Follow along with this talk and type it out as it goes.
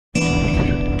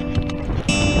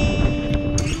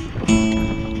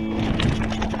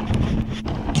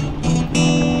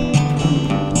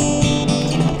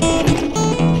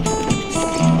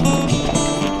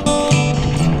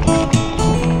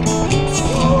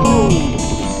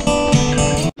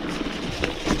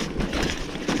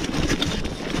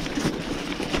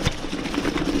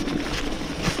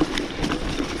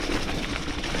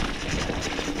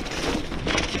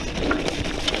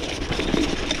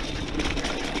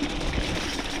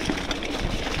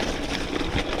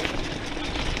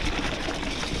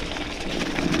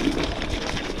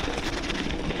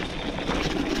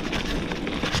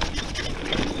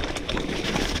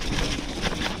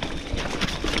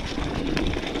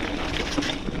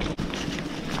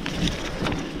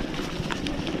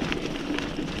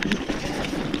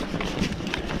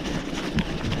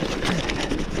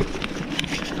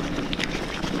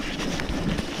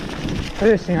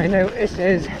First thing I notice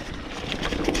is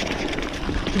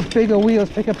these bigger wheels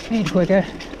pick up speed quicker.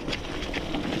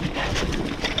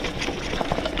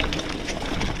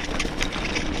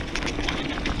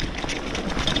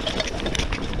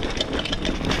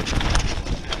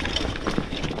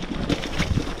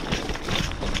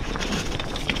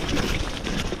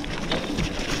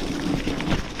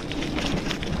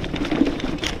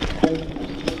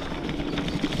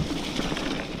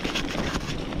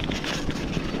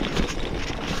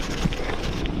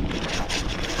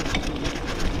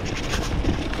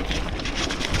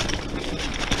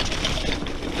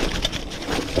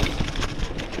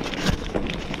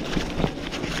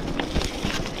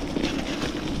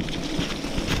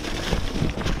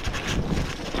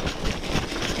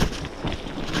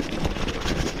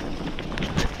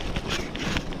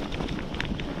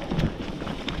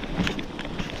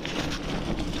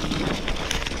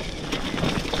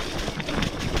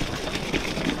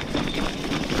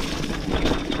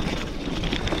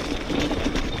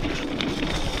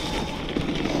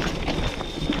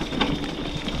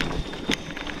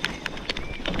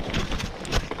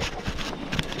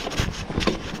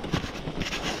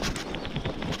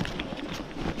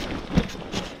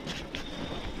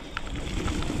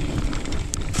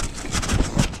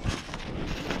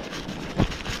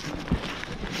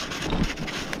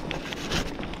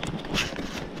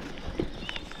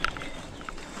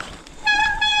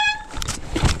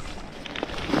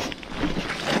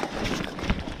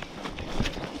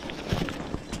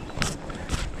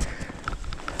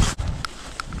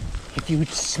 If you would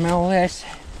smell this,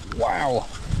 wow.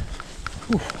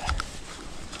 Whew.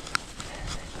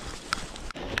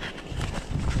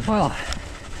 Well,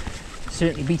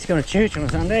 certainly beats going to church on a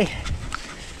Sunday.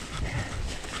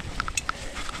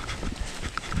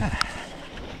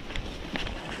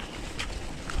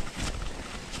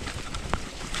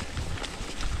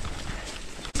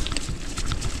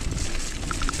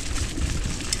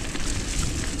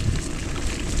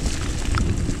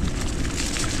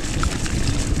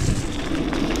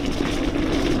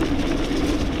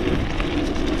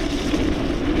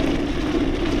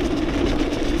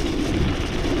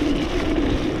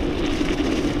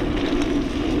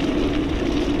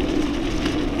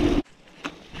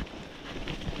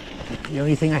 The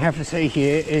only thing I have to say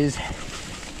here is,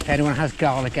 if anyone has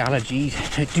garlic allergies,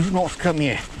 do not come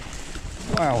here.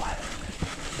 Wow.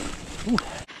 Ooh.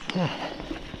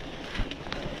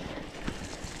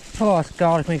 Oh, this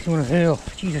garlic makes me want to hurl.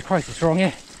 Jesus Christ, it's strong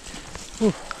here.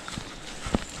 Ooh.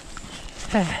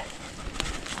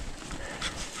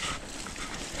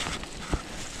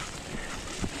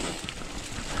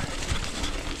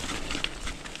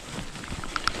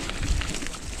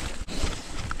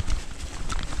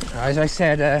 As I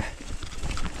said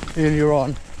earlier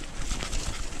on,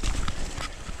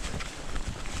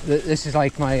 this is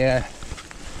like my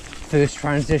first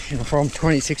transition from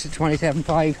 26 to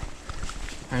 27.5,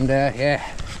 and yeah,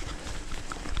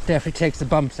 definitely takes the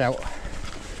bumps out.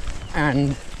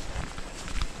 And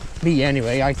me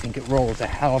anyway, I think it rolls a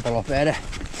hell of a lot better.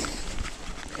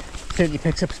 Certainly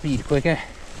picks up speed quicker.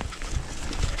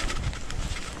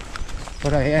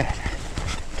 But I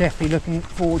definitely looking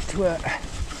forward to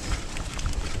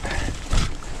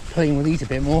playing with these a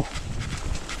bit more.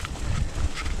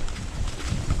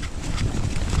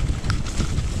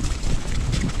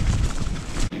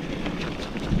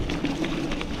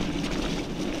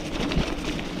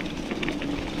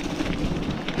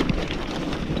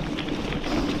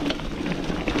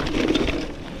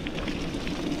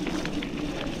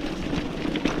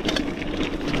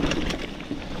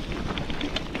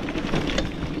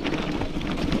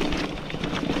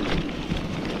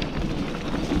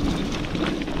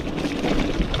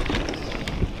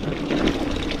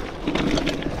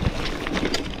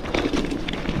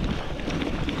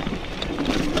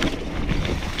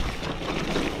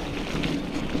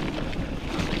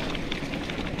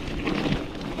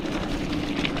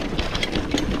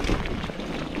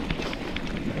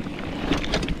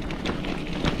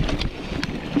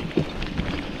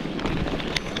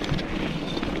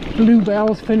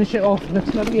 Bluebells finish it off.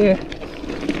 Looks lovely here.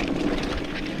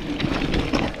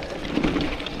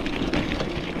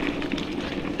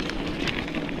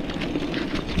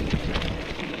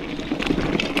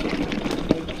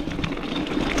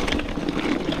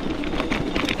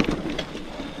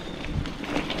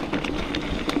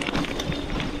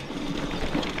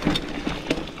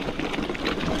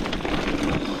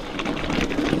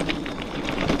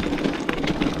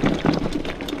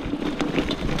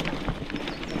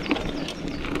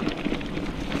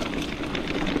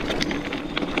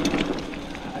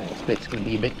 It's going to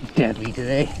be a bit deadly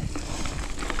today.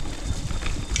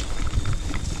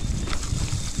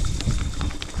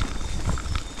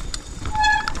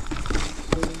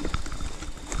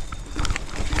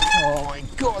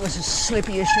 Oh, this is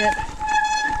slippy as shit.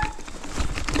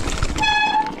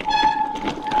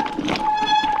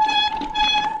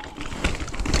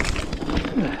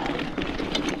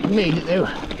 Made it though.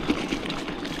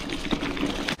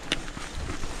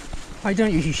 I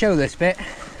don't usually show this bit.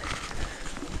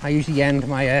 I usually end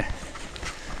my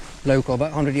local about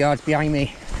 100 yards behind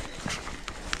me,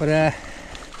 but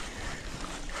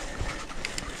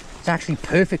it's actually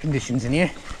perfect conditions in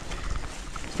here.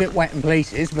 It's a bit wet in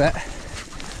places, but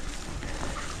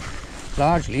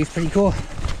largely it's pretty cool.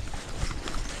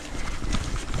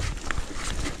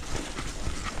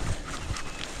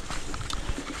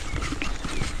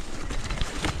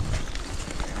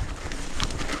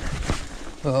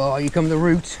 Oh, you come the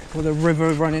route with a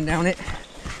river running down it.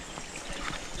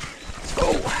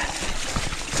 Oh,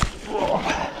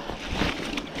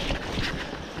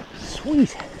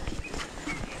 sweet.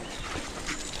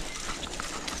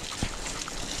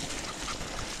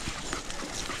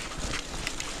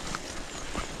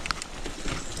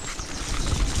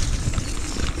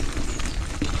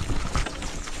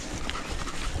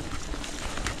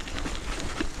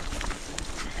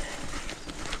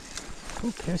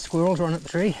 Okay, squirrels run up the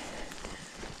tree.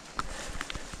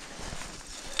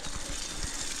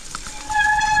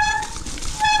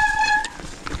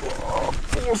 Oh,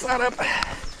 force that up.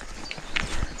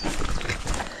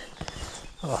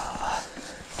 Oh.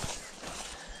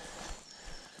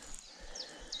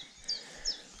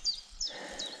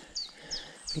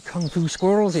 Big kung fu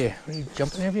squirrels here, really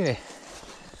jumping everywhere.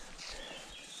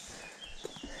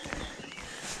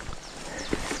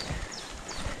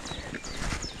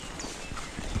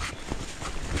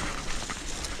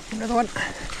 Another one.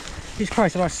 Jesus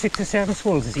Christ, about 6 or 7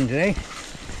 squirrels I've seen today.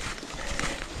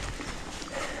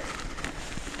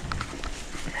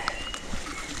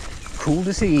 Cool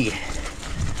to see.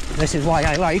 This is why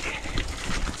I like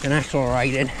the natural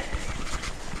riding.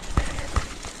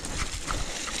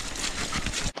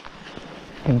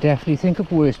 Can definitely think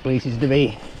of worse places to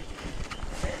be.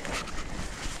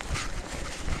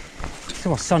 That's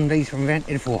what Sundays were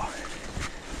invented for.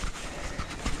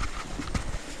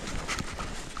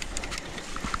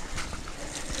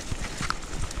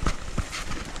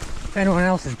 If anyone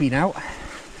else has been out,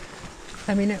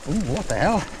 let me know. Ooh, what the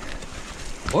hell?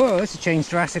 Whoa, this has changed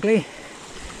drastically.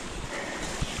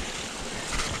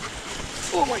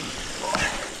 Oh my.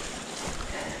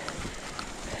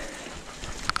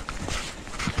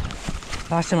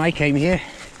 Last time I came here,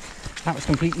 that was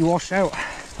completely washed out.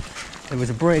 There was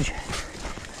a bridge.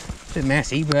 A bit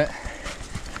messy, but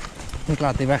I'm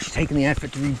glad they've actually taken the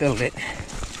effort to rebuild it.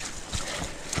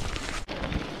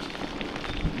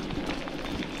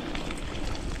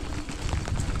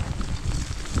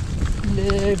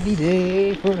 Lovely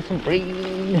day for some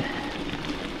rain.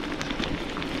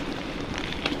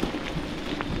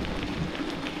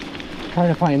 Trying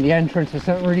to find the entrance for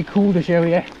something really cool to show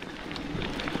you.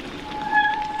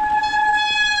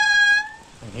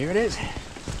 And here it is.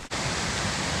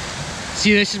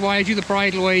 See, this is why I do the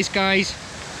bridle ways, guys.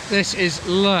 This is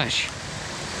lush.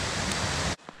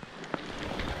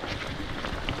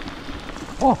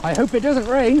 Oh, I hope it doesn't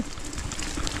rain.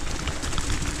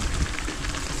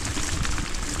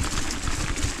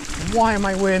 Why am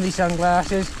I wearing these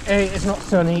sunglasses? A, it's not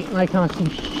sunny and I can't see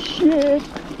shit.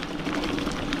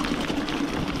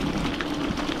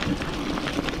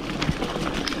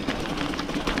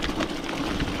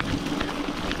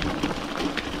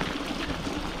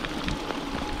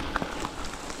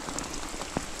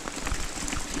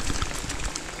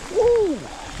 Woo!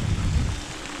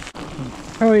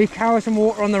 Holy cow, some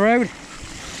water on the road.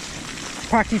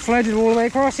 Practically flooded all the way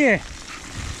across here.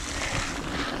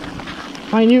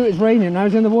 I knew it was raining when I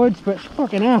was in the woods, but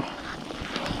fucking hell.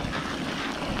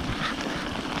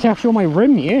 It's actually on my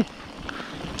rim here.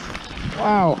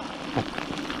 Wow.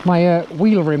 My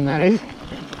wheel rim, that is.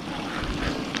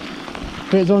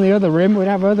 If it's on the other rim, we'd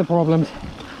have other problems.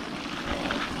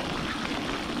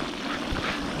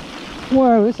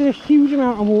 Whoa, this is a huge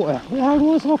amount of water. Where the hell did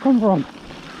this all come from?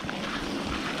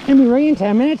 It's gonna be raining in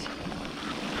 10 minutes.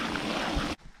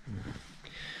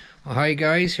 Well, hi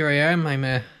guys, here I am.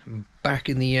 I'm back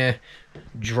in the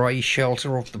dry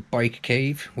shelter of the bike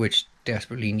cave, which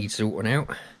desperately needs sorting out.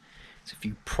 There's a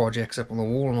few projects up on the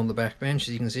wall and on the back bench,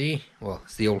 as you can see. Well,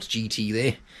 it's the old GT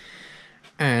there.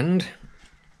 And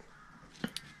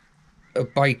a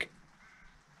bike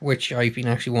which I've been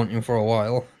actually wanting for a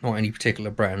while. Not any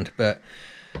particular brand, but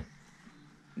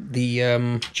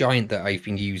the Giant that I've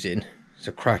been using is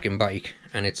a cracking bike,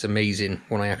 and it's amazing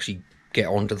when I actually get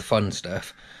onto the fun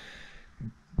stuff.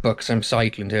 But because I'm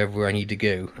cycling to everywhere I need to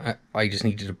go, I just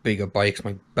needed a bigger bike because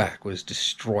my back was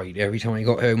destroyed every time I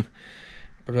got home.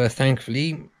 But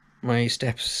thankfully, my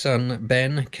stepson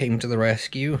Ben came to the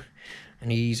rescue,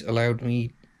 and he's allowed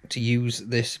me to use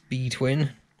this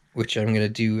B-Twin, which I'm going to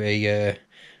do a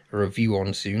review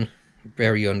on soon.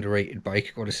 Very underrated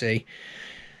bike, gotta say.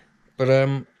 But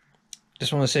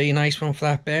just want to say nice one for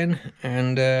that, Ben.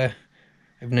 And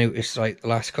I've noticed like the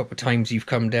last couple of times you've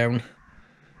come down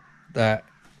that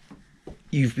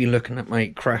you've been looking at my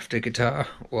crafter guitar.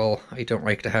 Well, I don't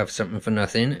like to have something for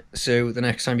nothing, so the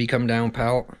next time you come down,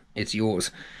 pal, it's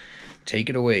yours. Take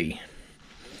it away.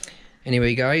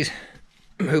 Anyway, guys,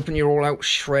 I'm hoping you're all out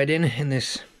shredding in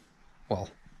this, well,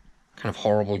 kind of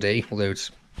horrible day, although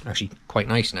it's actually quite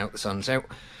nice now, the sun's out.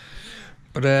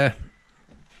 But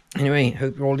anyway,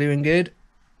 hope you're all doing good.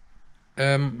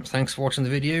 Thanks for watching the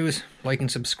videos, like and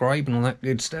subscribe and all that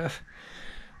good stuff,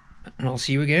 and I'll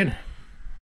see you again.